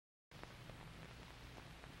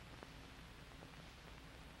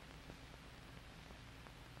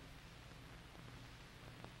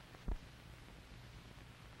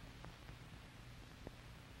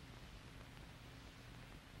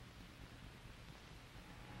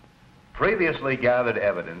Previously gathered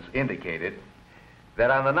evidence indicated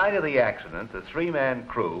that on the night of the accident, the three-man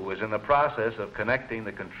crew was in the process of connecting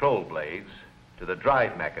the control blades to the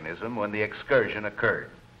drive mechanism when the excursion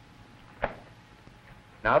occurred.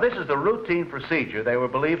 Now, this is the routine procedure they were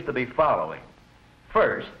believed to be following.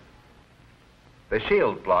 First, the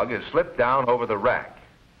shield plug is slipped down over the rack.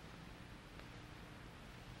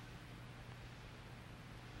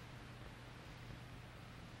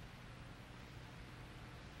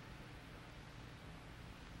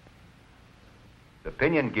 The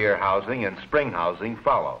pinion gear housing and spring housing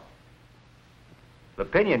follow. The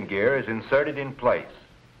pinion gear is inserted in place.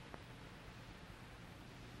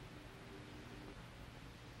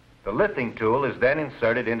 The lifting tool is then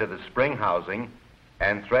inserted into the spring housing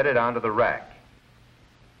and threaded onto the rack.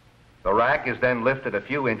 The rack is then lifted a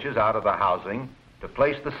few inches out of the housing to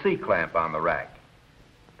place the C-clamp on the rack.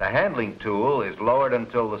 The handling tool is lowered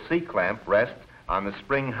until the C-clamp rests on the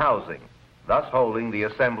spring housing, thus holding the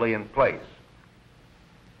assembly in place.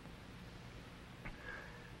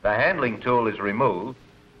 The handling tool is removed,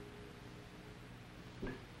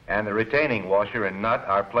 and the retaining washer and nut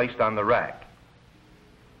are placed on the rack.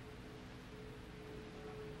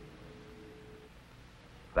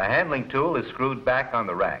 The handling tool is screwed back on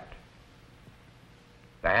the rack.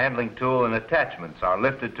 The handling tool and attachments are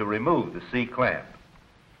lifted to remove the C-clamp.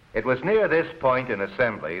 It was near this point in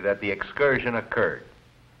assembly that the excursion occurred.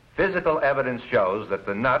 Physical evidence shows that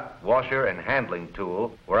the nut, washer, and handling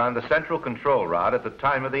tool were on the central control rod at the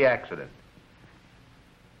time of the accident.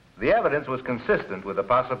 The evidence was consistent with the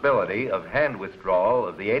possibility of hand withdrawal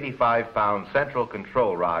of the 85-pound central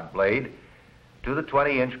control rod blade to the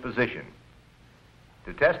 20-inch position.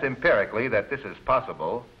 To test empirically that this is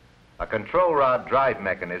possible, a control rod drive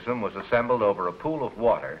mechanism was assembled over a pool of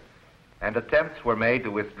water, and attempts were made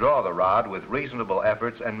to withdraw the rod with reasonable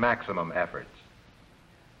efforts and maximum efforts.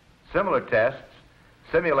 Similar tests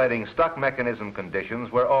simulating stuck mechanism conditions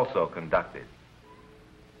were also conducted.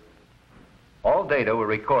 All data were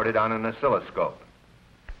recorded on an oscilloscope.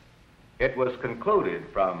 It was concluded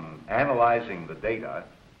from analyzing the data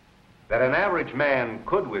that an average man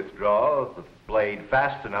could withdraw the blade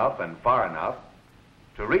fast enough and far enough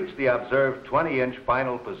to reach the observed 20-inch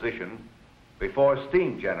final position before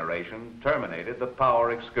steam generation terminated the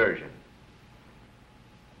power excursion.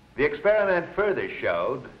 The experiment further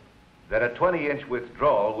showed that a 20-inch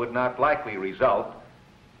withdrawal would not likely result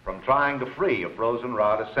from trying to free a frozen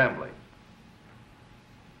rod assembly.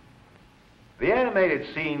 The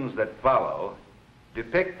animated scenes that follow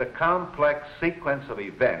depict the complex sequence of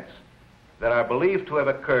events that are believed to have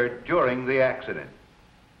occurred during the accident.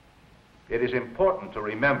 It is important to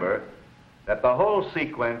remember that the whole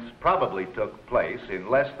sequence probably took place in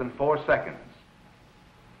less than 4 seconds.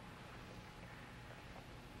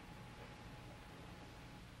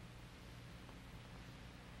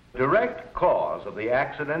 The direct cause of the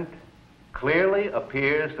accident clearly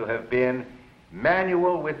appears to have been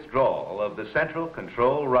manual withdrawal of the central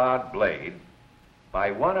control rod blade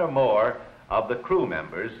by one or more of the crew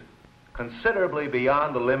members considerably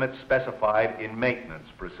beyond the limits specified in maintenance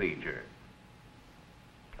procedure.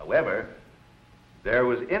 However, there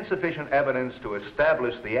was insufficient evidence to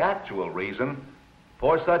establish the actual reason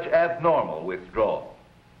for such abnormal withdrawal.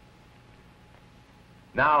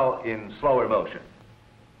 Now in slower motion.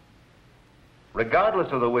 Regardless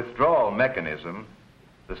of the withdrawal mechanism,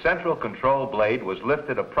 the central control blade was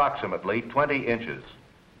lifted approximately 20 inches.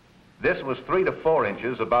 This was 3 to 4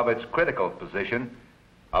 inches above its critical position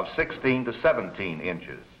of 16 to 17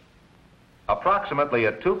 inches. Approximately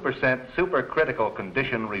a 2% supercritical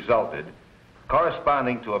condition resulted,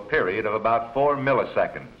 corresponding to a period of about 4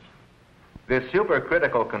 milliseconds. This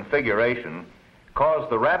supercritical configuration caused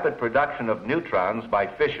the rapid production of neutrons by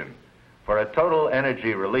fission for a total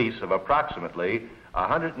energy release of approximately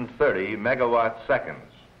 130 megawatt seconds.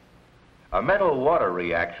 A metal-water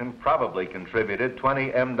reaction probably contributed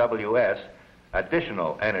 20 MWS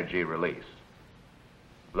additional energy release.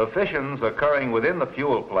 The fissions occurring within the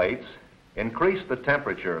fuel plates increased the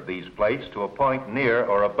temperature of these plates to a point near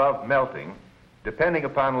or above melting, depending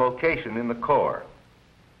upon location in the core.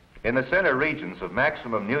 In the center regions of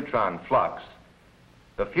maximum neutron flux,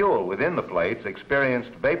 the fuel within the plates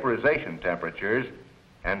experienced vaporization temperatures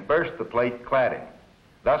and burst the plate cladding.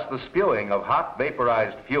 Thus, the spewing of hot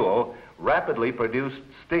vaporized fuel rapidly produced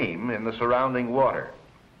steam in the surrounding water.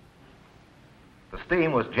 The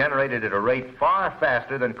steam was generated at a rate far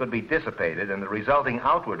faster than could be dissipated, and the resulting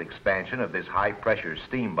outward expansion of this high-pressure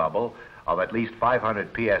steam bubble of at least 500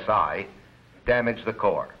 psi damaged the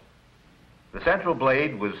core. The central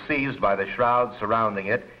blade was seized by the shroud surrounding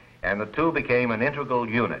it, and the two became an integral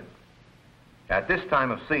unit. At this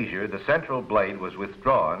time of seizure, the central blade was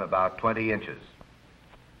withdrawn about 20 inches.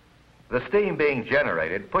 The steam being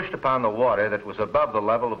generated pushed upon the water that was above the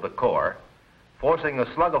level of the core, forcing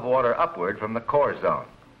a slug of water upward from the core zone.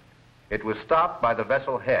 It was stopped by the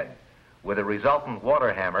vessel head, with a resultant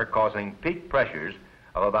water hammer causing peak pressures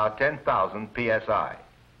of about 10,000 psi.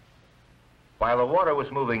 While the water was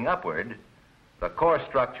moving upward, the core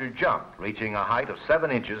structure jumped, reaching a height of 7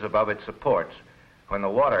 inches above its supports when the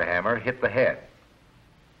water hammer hit the head.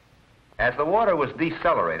 As the water was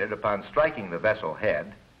decelerated upon striking the vessel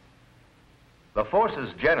head, the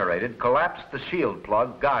forces generated collapsed the shield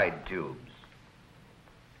plug guide tubes.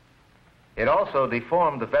 It also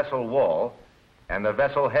deformed the vessel wall and the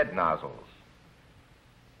vessel head nozzles.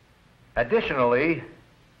 Additionally,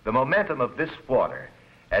 the momentum of this water,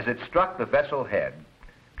 as it struck the vessel head,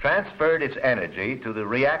 transferred its energy to the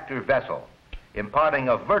reactor vessel, imparting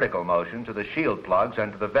a vertical motion to the shield plugs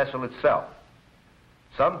and to the vessel itself.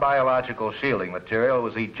 Some biological shielding material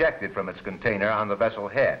was ejected from its container on the vessel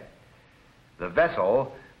head. The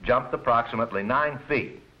vessel jumped approximately 9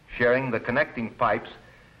 feet, sharing the connecting pipes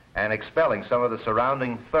and expelling some of the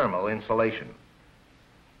surrounding thermal insulation.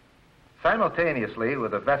 Simultaneously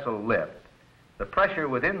with the vessel lift, the pressure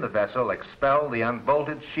within the vessel expelled the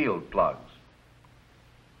unbolted shield plugs.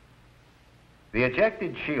 The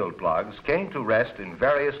ejected shield plugs came to rest in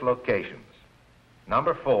various locations.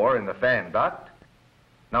 Number 4 in the fan duct,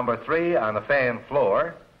 number 3 on the fan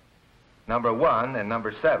floor, number 1 and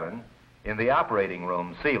number 7 in the operating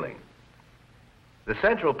room ceiling. The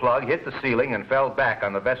central plug hit the ceiling and fell back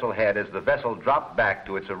on the vessel head as the vessel dropped back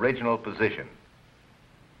to its original position.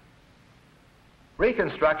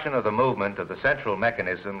 Reconstruction of the movement of the central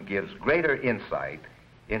mechanism gives greater insight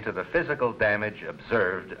into the physical damage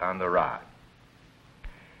observed on the rod.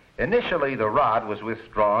 Initially, the rod was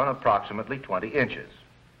withdrawn approximately 20 inches.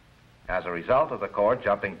 As a result of the core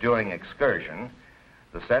jumping during excursion,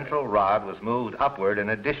 the central rod was moved upward an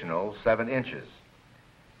additional 7 inches.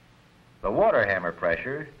 The water hammer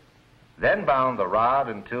pressure then bound the rod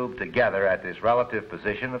and tube together at this relative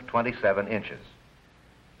position of 27 inches.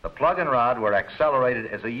 The plug and rod were accelerated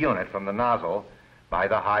as a unit from the nozzle by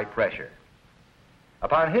the high pressure.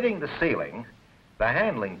 Upon hitting the ceiling, the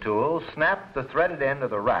handling tool snapped the threaded end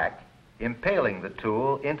of the rack, impaling the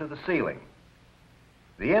tool into the ceiling.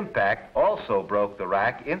 The impact also broke the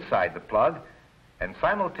rack inside the plug and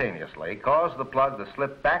simultaneously caused the plug to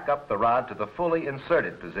slip back up the rod to the fully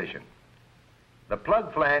inserted position. The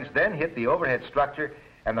plug flange then hit the overhead structure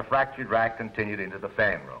and the fractured rack continued into the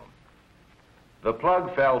fan room. The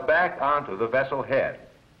plug fell back onto the vessel head,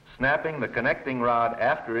 snapping the connecting rod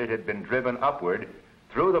after it had been driven upward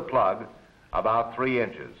through the plug about 3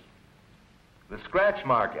 inches. The scratch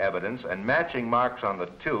mark evidence and matching marks on the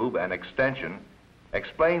tube and extension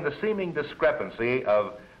explain the seeming discrepancy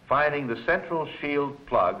of finding the central shield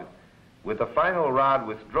plug with the final rod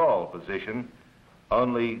withdrawal position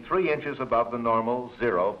only 3 inches above the normal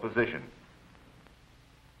 0 position.